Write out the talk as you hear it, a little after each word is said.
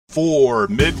Four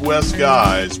Midwest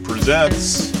Guys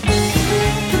presents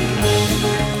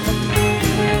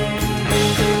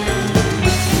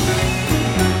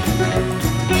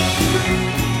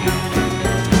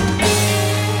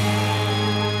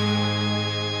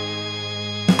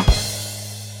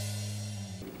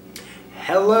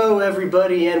Hello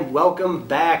everybody and welcome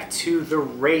back to The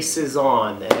Race Is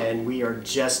On, and we are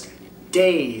just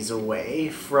days away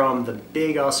from the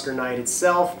big Oscar night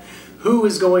itself. Who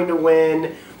is going to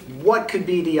win? What could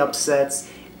be the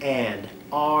upsets? And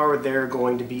are there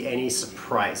going to be any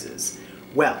surprises?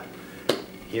 Well,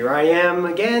 here I am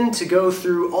again to go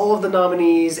through all of the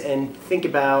nominees and think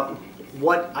about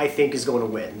what I think is going to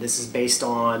win. This is based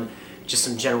on just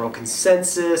some general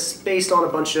consensus, based on a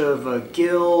bunch of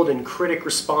guild and critic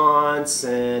response,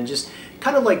 and just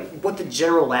kind of like what the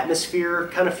general atmosphere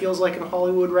kind of feels like in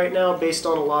Hollywood right now, based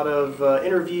on a lot of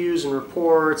interviews and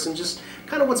reports, and just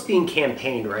kind of what's being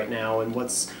campaigned right now and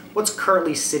what's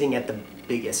currently sitting at the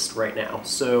biggest right now.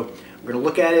 So we're going to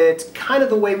look at it kind of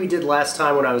the way we did last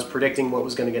time when I was predicting what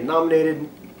was going to get nominated.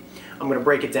 I'm going to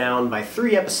break it down by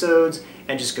 3 episodes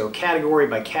and just go category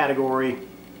by category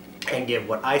and give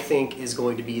what I think is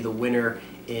going to be the winner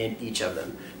in each of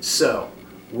them. So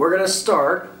we're going to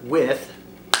start with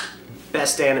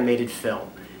Best Animated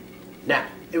Film. Now,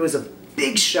 it was a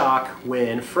big shock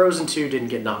when Frozen 2 didn't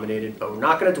get nominated, but we're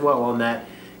not going to dwell on that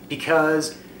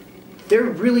because there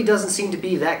really doesn't seem to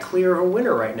be that clear of a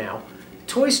winner right now.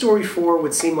 Toy Story 4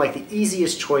 would seem like the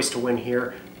easiest choice to win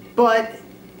here, but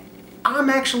I'm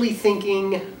actually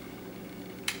thinking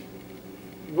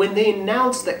when they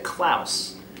announced that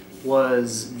Klaus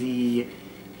was the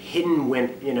hidden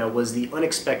win, was the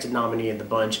unexpected nominee in the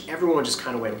bunch, everyone just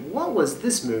kind of went, what was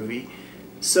this movie?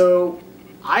 So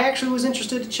I actually was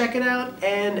interested to check it out,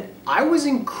 and I was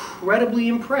incredibly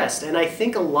impressed. And I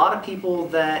think a lot of people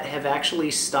that have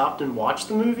actually stopped and watched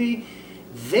the movie,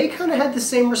 they kind of had the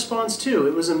same response too.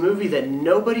 It was a movie that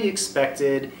nobody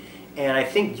expected, and I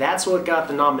think that's what got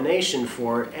the nomination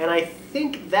for it, and I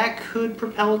think that could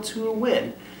propel it to a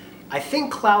win. I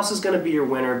think Klaus is going to be your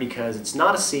winner because it's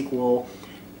not a sequel,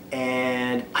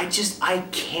 and I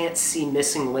can't see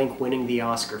Missing Link winning the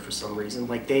Oscar for some reason.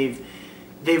 Like they've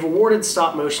awarded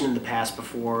stop motion in the past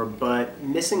before, but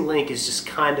Missing Link is just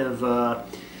kind of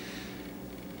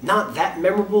not that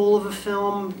memorable of a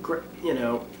film.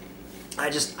 I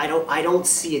don't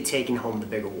see it taking home the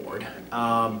big award.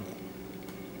 How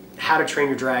to Train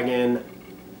Your Dragon,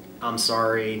 I'm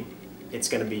sorry, it's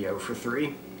going to be 0 for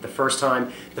 3. The first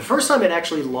time it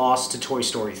actually lost to Toy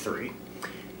Story 3.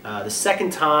 The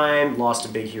second time lost to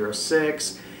Big Hero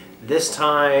 6. This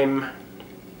time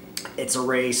it's a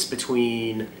race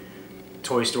between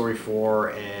Toy Story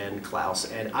 4 and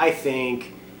Klaus, and I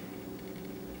think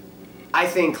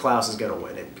Klaus is going to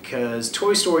win it because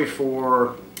Toy Story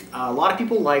 4, a lot of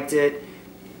people liked it,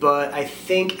 but I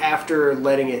think after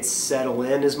letting it settle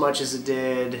in as much as it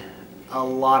did, a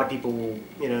lot of people,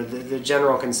 the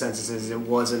general consensus is it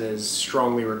wasn't as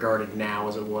strongly regarded now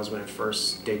as it was when it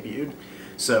first debuted.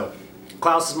 So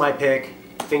Klaus is my pick.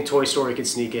 I think Toy Story could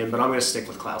sneak in, but I'm going to stick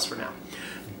with Klaus for now.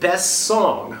 Best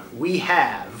song, we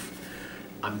have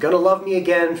I'm Gonna Love Me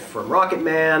Again from Rocket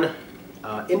Man,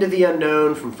 Into the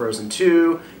Unknown from Frozen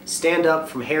 2, Stand Up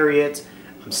from Harriet,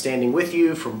 I'm Standing With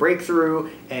You from Breakthrough,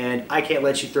 and I Can't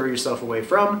Let You Throw Yourself Away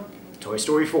from Toy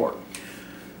Story 4.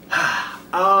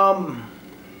 I'm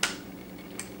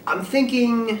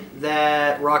thinking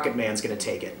that Rocket Man's going to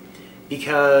take it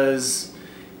because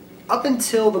up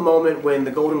until the moment when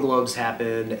the Golden Globes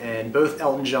happened and both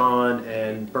Elton John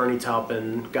and Bernie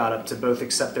Taupin got up to both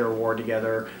accept their award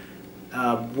together,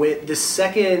 the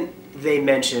second they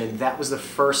mentioned that was the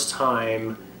first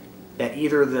time that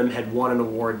either of them had won an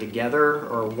award together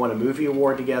or won a movie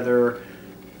award together.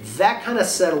 That kind of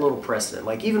set a little precedent.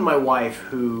 Like even my wife,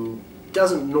 who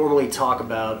doesn't normally talk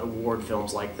about award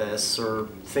films like this or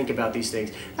think about these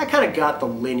things, that kind of got the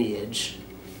lineage.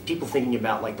 People thinking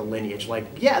about like the lineage, like,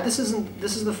 yeah, this is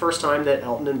the first time that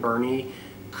Elton and Bernie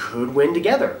could win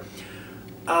together.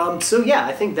 So yeah,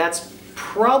 I think that's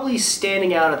probably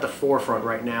standing out at the forefront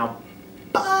right now.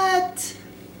 But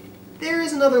there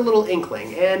is another little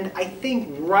inkling, and I think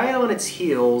right on its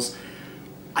heels,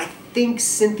 I think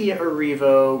Cynthia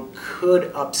Erivo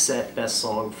could upset Best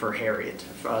Song for Harriet,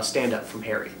 Stand Up from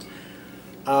Harriet.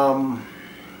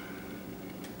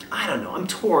 I don't know, I'm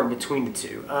torn between the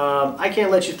two. I Can't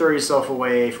Let You Throw Yourself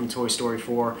Away from Toy Story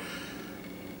 4.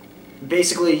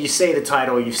 Basically, you say the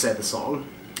title, you've said the song.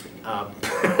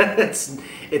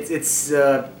 It's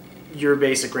your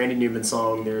basic Randy Newman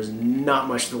song. There's not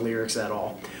much to the lyrics at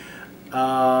all.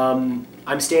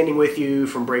 I'm Standing With You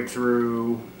from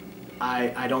Breakthrough.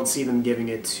 I don't see them giving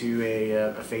it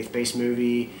to a faith-based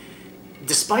movie.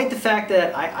 Despite the fact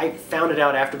that I found it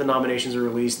out after the nominations were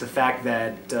released, the fact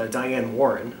that Diane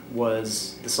Warren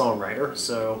was the songwriter.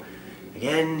 So,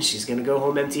 again, she's going to go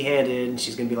home empty-handed.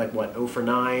 She's going to be like, what, 0 for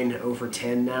 9, 0 for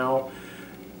 10 now?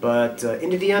 But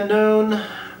Into the Unknown,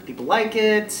 people like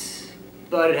it,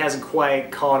 but it hasn't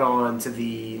quite caught on to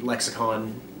the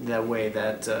lexicon that way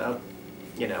that,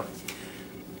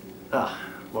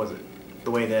 what was it?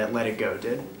 The way that Let It Go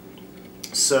did.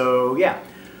 So, yeah.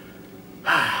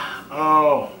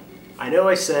 Oh, I know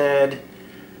I said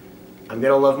I'm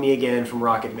Gonna Love Me Again from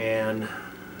Rocket Man.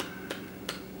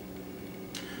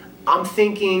 I'm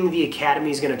thinking the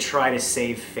Academy's gonna try to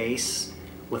save face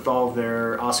with all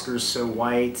their Oscars so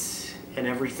white and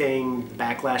everything, the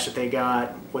backlash that they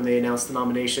got when they announced the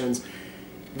nominations.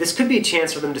 This could be a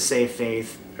chance for them to save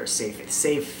face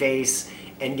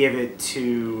and give it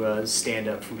to Stand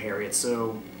Up from Harriet.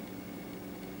 So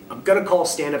I'm gonna call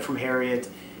Stand Up from Harriet,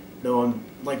 though I'm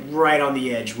like right on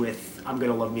the edge with I'm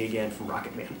Gonna Love Me Again from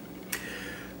Rocket Man.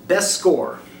 Best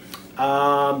score.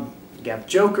 You got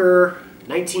Joker,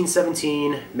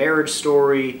 1917, Marriage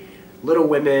Story, Little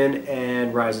Women,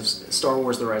 and Star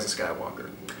Wars The Rise of Skywalker.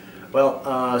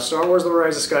 Well, Star Wars The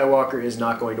Rise of Skywalker is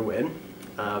not going to win.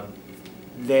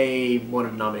 They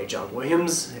wanted to nominate John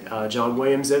Williams. John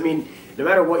Williams, I mean, no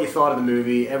matter what you thought of the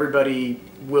movie, everybody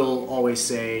will always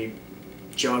say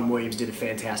John Williams did a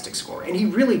fantastic score. And he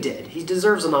really did. He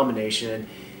deserves a nomination.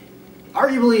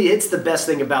 Arguably, it's the best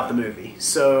thing about the movie.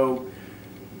 So,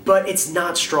 but it's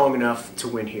not strong enough to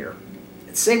win here.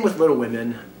 Same with Little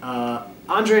Women.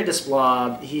 Andre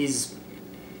Desplat, he's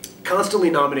constantly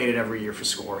nominated every year for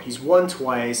score. He's won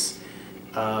twice.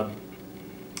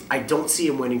 I don't see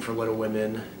him winning for Little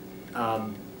Women.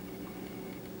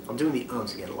 I'm doing the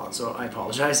ums again a lot, so I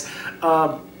apologize.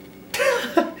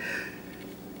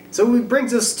 So it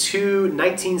brings us to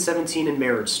 1917 and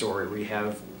Marriage Story. We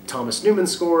have Thomas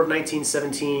Newman's score of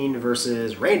 1917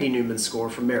 versus Randy Newman's score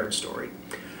from Marriage Story.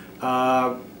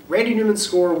 Randy Newman's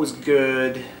score was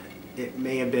good. It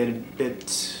may have been a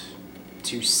bit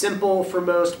too simple for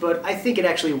most, but I think it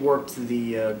actually worked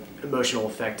the emotional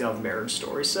effect of Marriage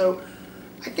Story. So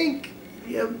I think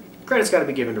credit's got to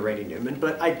be given to Randy Newman,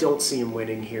 but I don't see him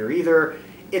winning here either.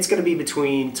 It's going to be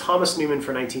between Thomas Newman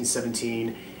for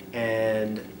 1917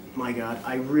 and, my God,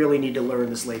 I really need to learn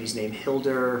this lady's name,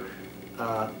 Hildur,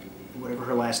 whatever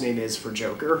her last name is, for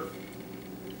Joker.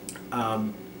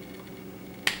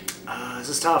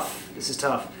 This is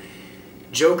tough.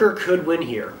 Joker could win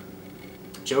here.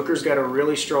 Joker's got a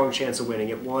really strong chance of winning.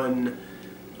 It won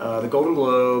the Golden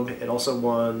Globe. It also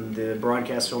won the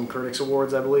Broadcast Film Critics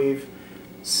Awards, I believe.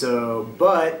 So,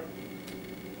 but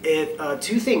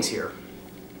two things here.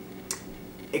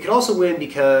 It could also win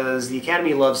because the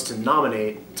Academy loves to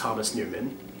nominate Thomas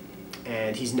Newman,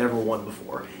 and he's never won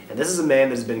before. And this is a man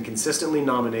that has been consistently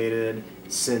nominated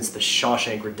since The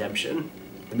Shawshank Redemption.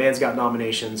 The man's got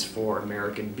nominations for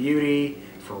American Beauty,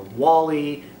 for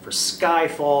WALL-E, for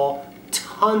Skyfall,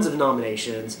 tons of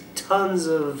nominations, tons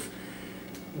of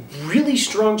really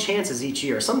strong chances each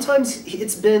year. Sometimes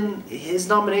it's been his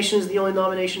nomination is the only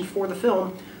nomination for the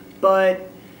film, but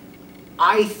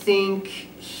I think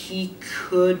he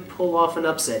could pull off an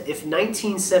upset. If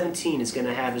 1917 is going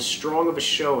to have as strong of a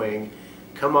showing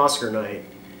come Oscar night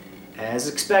as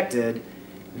expected,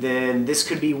 then this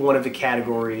could be one of the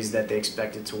categories that they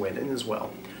expected to win in as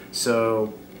well.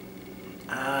 So,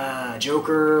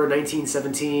 Joker,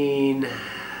 1917.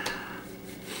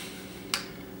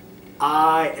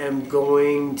 I am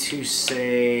going to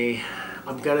say,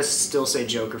 I'm going to still say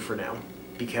Joker for now.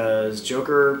 Because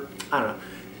Joker, I don't know.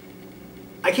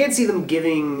 I can't see them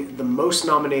giving the most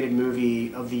nominated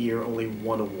movie of the year only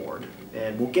one award.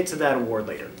 And we'll get to that award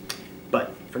later.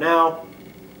 But for now,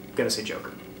 I'm going to say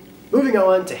Joker. Moving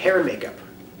on to hair and makeup.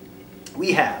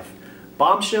 We have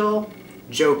Bombshell,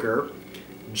 Joker,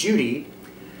 Judy,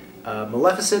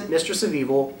 Maleficent, Mistress of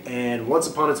Evil, and Once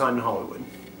Upon a Time in Hollywood.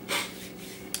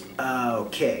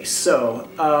 Okay, so,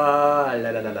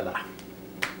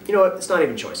 You know what? It's not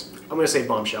even a choice. I'm going to say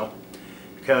Bombshell.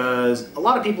 Because a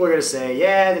lot of people are going to say,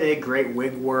 yeah, they did great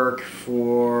wig work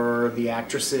for the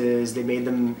actresses. They made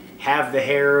them have the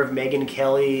hair of Megyn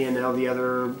Kelly and all the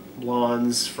other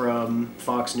blondes from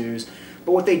Fox News.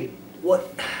 But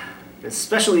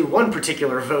especially one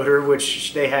particular voter,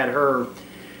 which they had her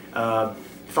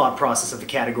thought process of the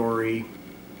category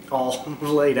all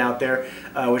laid out there.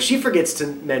 What she forgets to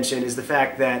mention is the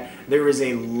fact that there is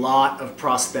a lot of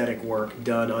prosthetic work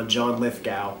done on John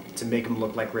Lithgow to make him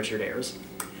look like Richard Ayres.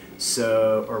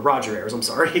 Or Roger Ayres, I'm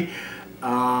sorry.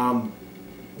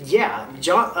 Yeah,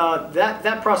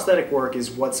 that prosthetic work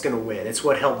is what's going to win. It's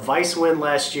what helped Vice win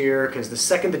last year, because the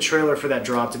second the trailer for that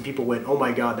dropped and people went, "Oh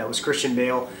my God, that was Christian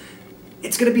Bale,"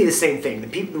 it's going to be the same thing.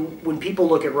 When people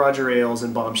look at Roger Ailes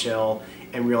and Bombshell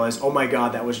and realize, "Oh my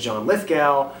God, that was John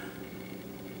Lithgow,"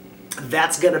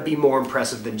 that's going to be more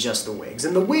impressive than just the wigs.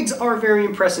 And the wigs are very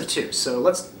impressive too.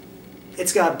 So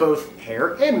it's got both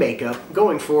hair and makeup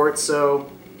going for it.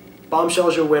 So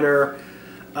Bombshell's your winner.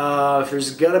 If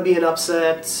there's going to be an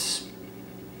upset,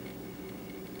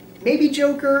 maybe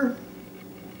Joker.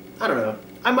 I don't know.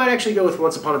 I might actually go with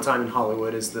Once Upon a Time in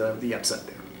Hollywood as the upset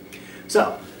there.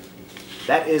 So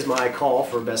that is my call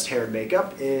for best hair and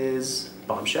makeup is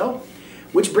Bombshell.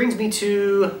 Which brings me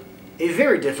to a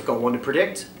very difficult one to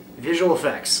predict, visual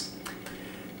effects.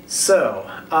 So,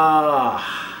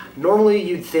 normally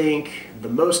you'd think the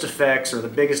most effects or the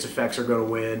biggest effects are going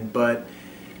to win, but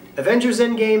Avengers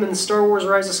Endgame and Star Wars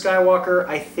Rise of Skywalker,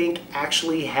 I think,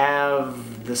 actually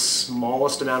have the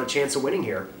smallest amount of chance of winning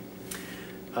here.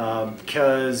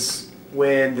 Because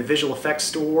when the visual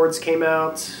effects awards came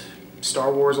out,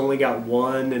 Star Wars only got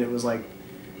one, and it was like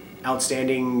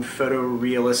outstanding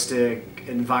photorealistic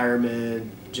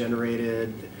environment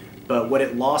generated. But what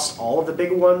it lost all of the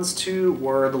big ones to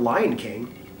were The Lion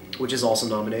King, which is also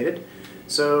nominated.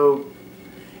 So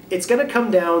it's going to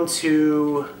come down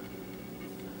to...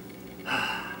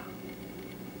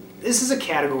 This is a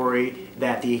category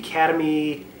that the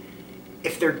Academy,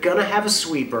 if they're going to have a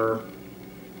sweeper,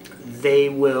 they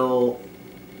will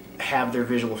have their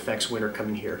visual effects winner come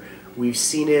in here. We've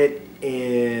seen it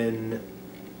in...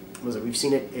 We've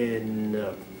seen it in...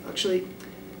 actually,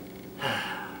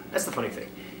 that's the funny thing.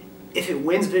 If it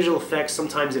wins visual effects,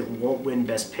 sometimes it won't win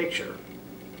Best Picture,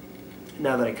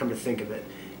 now that I come to think of it.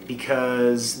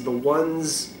 Because the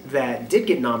ones that did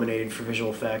get nominated for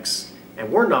visual effects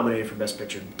and were nominated for Best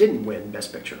Picture didn't win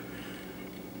Best Picture.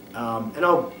 And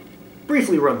I'll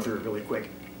briefly run through it really quick.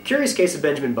 Curious Case of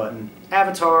Benjamin Button,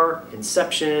 Avatar,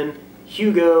 Inception,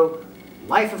 Hugo,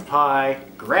 Life of Pi,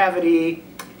 Gravity,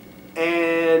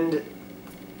 and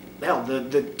hell,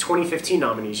 the 2015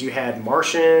 nominees. You had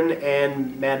Martian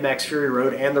and Mad Max Fury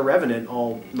Road and The Revenant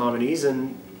all nominees,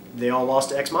 and they all lost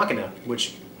to Ex Machina,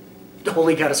 which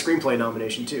only got a screenplay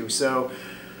nomination too. So,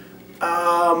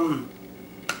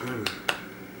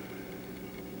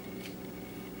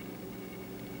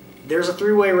 there's a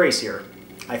three-way race here,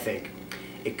 I think.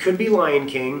 It could be Lion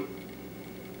King,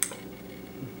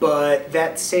 but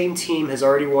that same team has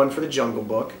already won for The Jungle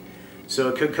Book, so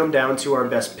it could come down to our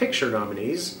Best Picture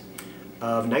nominees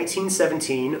of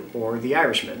 1917 or The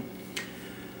Irishman.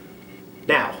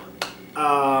 Now,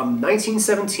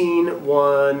 1917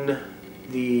 won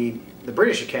the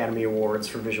British Academy Awards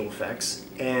for visual effects,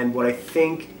 and what I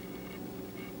think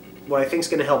is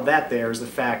going to help that there is the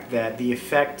fact that the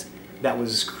effect that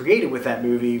was created with that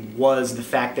movie was the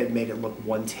fact that it made it look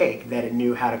one take, that it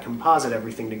knew how to composite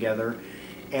everything together,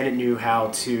 and it knew how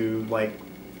to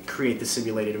create the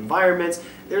simulated environments.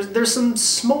 There's some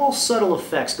small subtle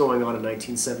effects going on in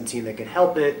 1917 that could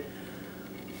help it,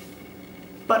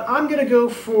 but I'm gonna go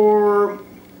for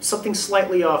something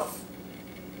slightly off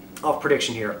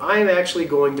prediction here. I'm actually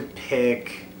going to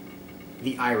pick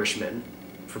The Irishman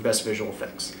for best visual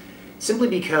effects. Simply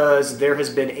because there has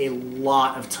been a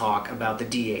lot of talk about the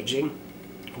de-aging,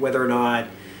 whether or not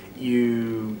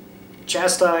you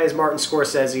chastise Martin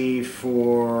Scorsese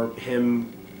for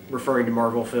him referring to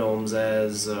Marvel films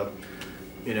as,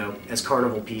 as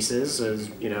carnival pieces, as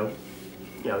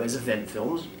as event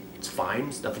films. It's fine.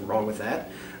 There's nothing wrong with that.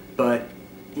 But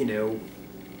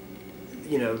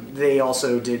they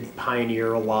also did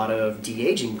pioneer a lot of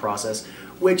de-aging process,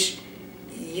 which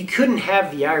you couldn't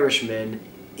have The Irishman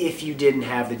if you didn't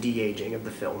have the de-aging of the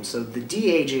film. So the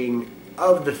de-aging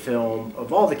of the film,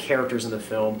 of all the characters in the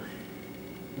film,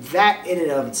 that in and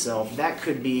of itself, that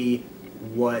could be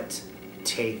what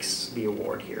takes the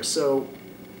award here. So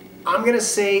I'm going to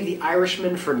say The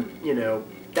Irishman for,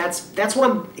 that's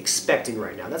what I'm expecting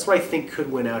right now. That's what I think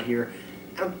could win out here.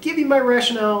 I'll give you my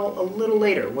rationale a little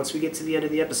later once we get to the end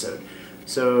of the episode.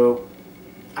 So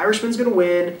Irishman's going to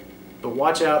win, but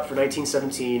watch out for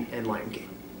 1917 and Lion King.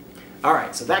 All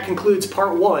right, so that concludes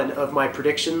part one of my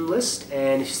prediction list,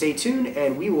 and stay tuned,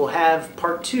 and we will have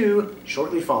part two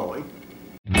shortly following.